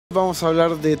Vamos a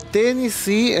hablar de tenis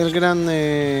y el gran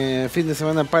fin de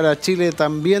semana para Chile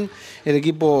también. El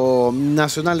equipo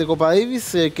nacional de Copa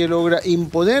Davis que logra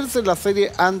imponerse en la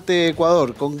serie ante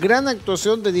Ecuador con gran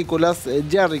actuación de Nicolás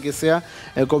Jarry, que se ha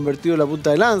convertido en la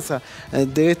punta de lanza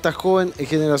de esta joven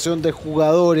generación de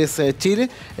jugadores Chile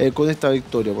con esta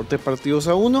victoria por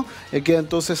 3-1. Queda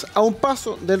entonces a un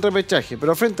paso del repechaje,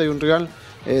 pero frente hay un rival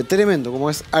tremendo como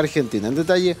es Argentina. En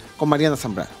detalle con Mariana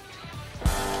Zambrano.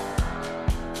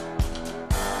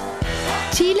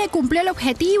 Chile cumplió el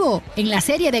objetivo en la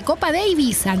serie de Copa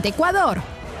Davis ante Ecuador.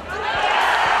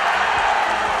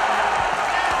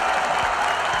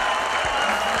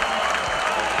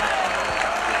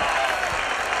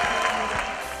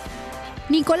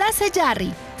 Nicolás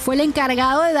Jarry fue el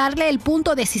encargado de darle el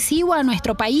punto decisivo a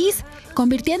nuestro país,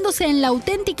 convirtiéndose en la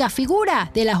auténtica figura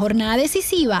de la jornada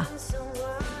decisiva.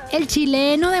 El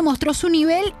chileno demostró su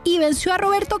nivel y venció a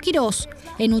Roberto Quirós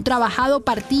en un trabajado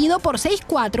partido por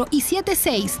 6-4 y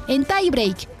 7-6 en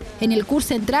tiebreak en el curso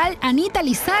central Anita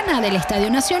Lizana del Estadio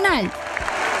Nacional.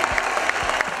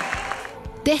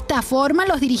 De esta forma,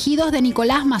 los dirigidos de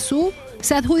Nicolás Massú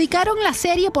se adjudicaron la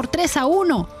serie por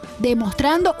 3-1,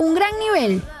 demostrando un gran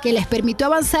nivel que les permitió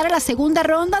avanzar a la segunda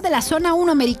ronda de la zona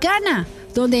 1 americana,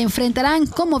 donde enfrentarán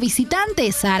como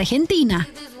visitantes a Argentina.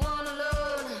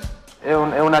 Es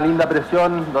una linda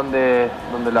presión donde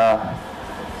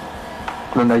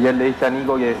ayer le dije a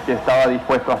Nico que estaba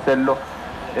dispuesto a hacerlo.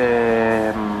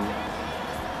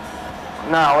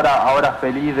 Ahora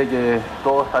feliz de que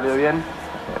todo salió bien.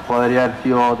 Podría haber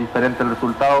sido diferente el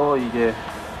resultado y que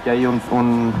hay un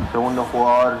segundo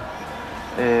jugador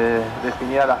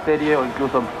definiera la serie, o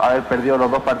incluso haber perdido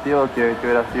los dos partidos, que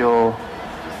hubiera sido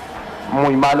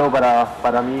muy malo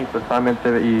para mí personalmente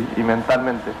y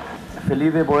mentalmente.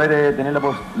 Feliz de poder tener la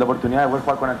oportunidad de poder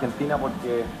jugar con Argentina,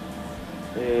 porque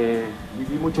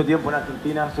viví mucho tiempo en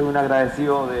Argentina, soy un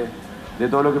agradecido de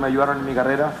todo lo que me ayudaron en mi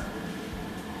carrera.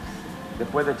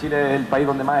 Después de Chile es el país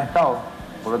donde más he estado,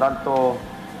 por lo tanto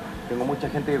tengo mucha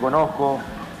gente que conozco,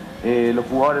 los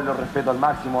jugadores los respeto al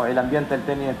máximo, el ambiente del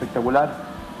tenis es espectacular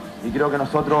y creo que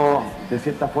nosotros de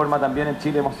cierta forma también en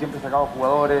Chile hemos siempre sacado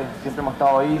jugadores, siempre hemos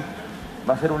estado ahí.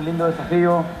 Va a ser un lindo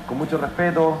desafío, con mucho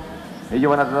respeto. Ellos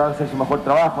van a tratar de hacer su mejor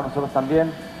trabajo, nosotros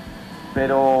también,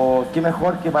 pero qué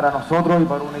mejor que para nosotros y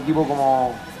para un equipo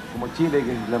como Chile,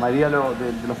 que la mayoría de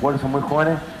los jugadores son muy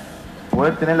jóvenes,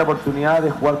 poder tener la oportunidad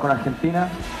de jugar con Argentina.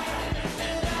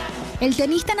 El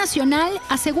tenista nacional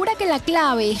asegura que la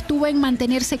clave estuvo en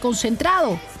mantenerse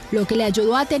concentrado, lo que le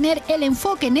ayudó a tener el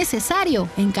enfoque necesario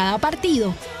en cada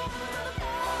partido.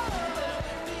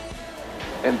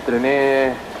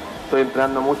 Estoy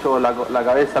entrenando mucho la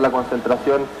cabeza, la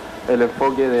concentración, el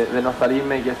enfoque de no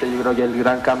salirme, y que ese yo creo que es el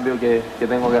gran cambio que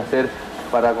tengo que hacer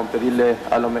para competirle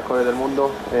a los mejores del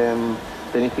mundo.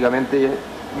 Tenísticamente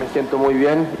me siento muy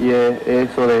bien y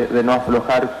eso de no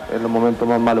aflojar en los momentos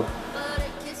más malos.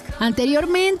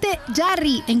 Anteriormente,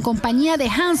 Jarry, en compañía de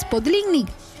Hans Podlingnik,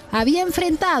 había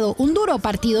enfrentado un duro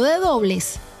partido de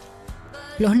dobles.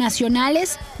 Los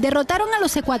nacionales derrotaron a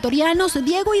los ecuatorianos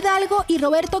Diego Hidalgo y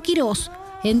Roberto Quirós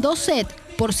en 2 sets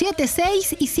por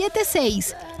 7-6 y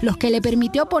 7-6, los que le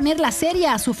permitió poner la serie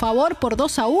a su favor por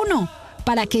 2-1,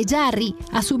 para que Jarry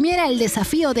asumiera el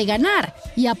desafío de ganar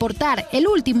y aportar el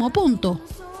último punto.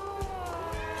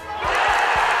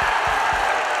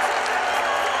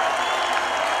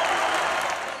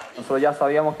 Nosotros ya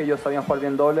sabíamos que ellos sabían jugar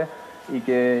bien doble y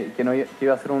que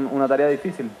iba a ser una tarea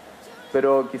difícil,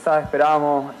 pero quizás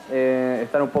esperábamos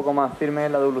estar un poco más firmes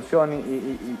en la devolución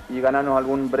y ganarnos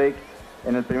algún break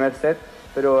en el primer set,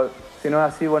 pero si no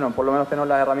es así, bueno, por lo menos tenemos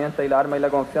las herramientas y la arma y la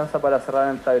confianza para cerrar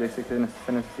en el tiebreak si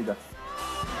se necesita.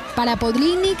 Para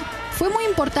Podlingnik fue muy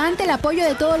importante el apoyo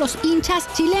de todos los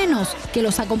hinchas chilenos que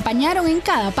los acompañaron en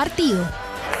cada partido.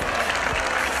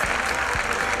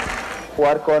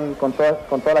 Jugar con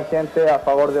toda la gente a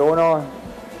favor de uno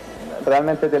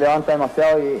realmente te levanta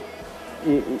demasiado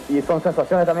y son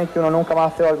sensaciones también que uno nunca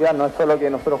más se va a olvidar. No es solo que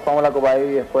nosotros jugamos la Copa Davis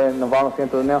y después nos vamos a los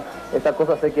siguientes torneos. Estas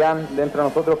cosas se quedan dentro de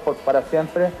nosotros para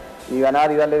siempre, y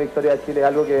ganar y darle victoria a Chile es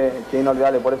algo que es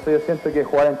inolvidable. Por eso yo siento que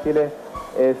jugar en Chile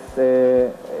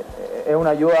es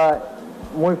una ayuda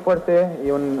muy fuerte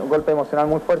y un golpe emocional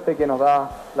muy fuerte que nos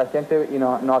da la gente y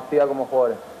nos activa como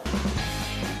jugadores.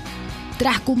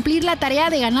 Tras cumplir la tarea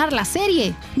de ganar la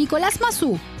serie, Nicolás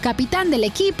Massú, capitán del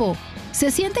equipo,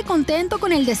 se siente contento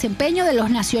con el desempeño de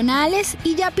los nacionales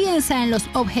y ya piensa en los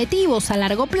objetivos a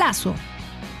largo plazo.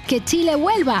 Que Chile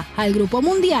vuelva al Grupo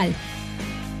Mundial.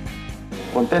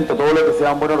 Contento, todo lo que se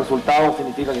dan buenos resultados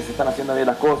significa que se están haciendo bien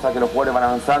las cosas, que los jugadores van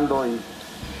avanzando y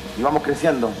vamos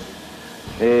creciendo.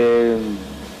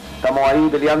 estamos ahí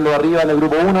peleando arriba en el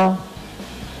grupo 1,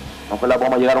 ojalá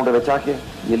podamos llegar a un repechaje,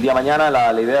 y el día de mañana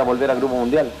la idea es volver al grupo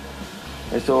mundial.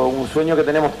 Eso es un sueño que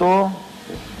tenemos todos,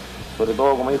 sobre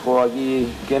todo como dijo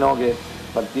aquí Keno, que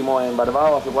partimos en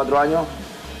Barbados hace 4 años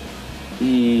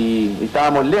y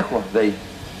estábamos lejos de ahí,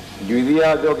 y hoy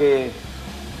día creo que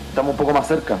estamos un poco más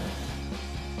cerca.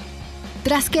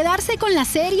 Tras quedarse con la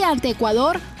serie ante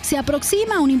Ecuador, se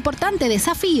aproxima un importante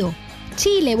desafío.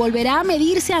 Chile volverá a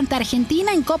medirse ante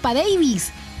Argentina en Copa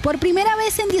Davis, por primera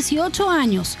vez en 18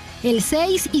 años, el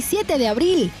 6 y 7 de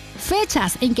abril,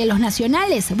 fechas en que los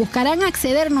nacionales buscarán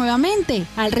acceder nuevamente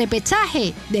al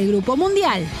repechaje del Grupo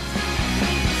Mundial.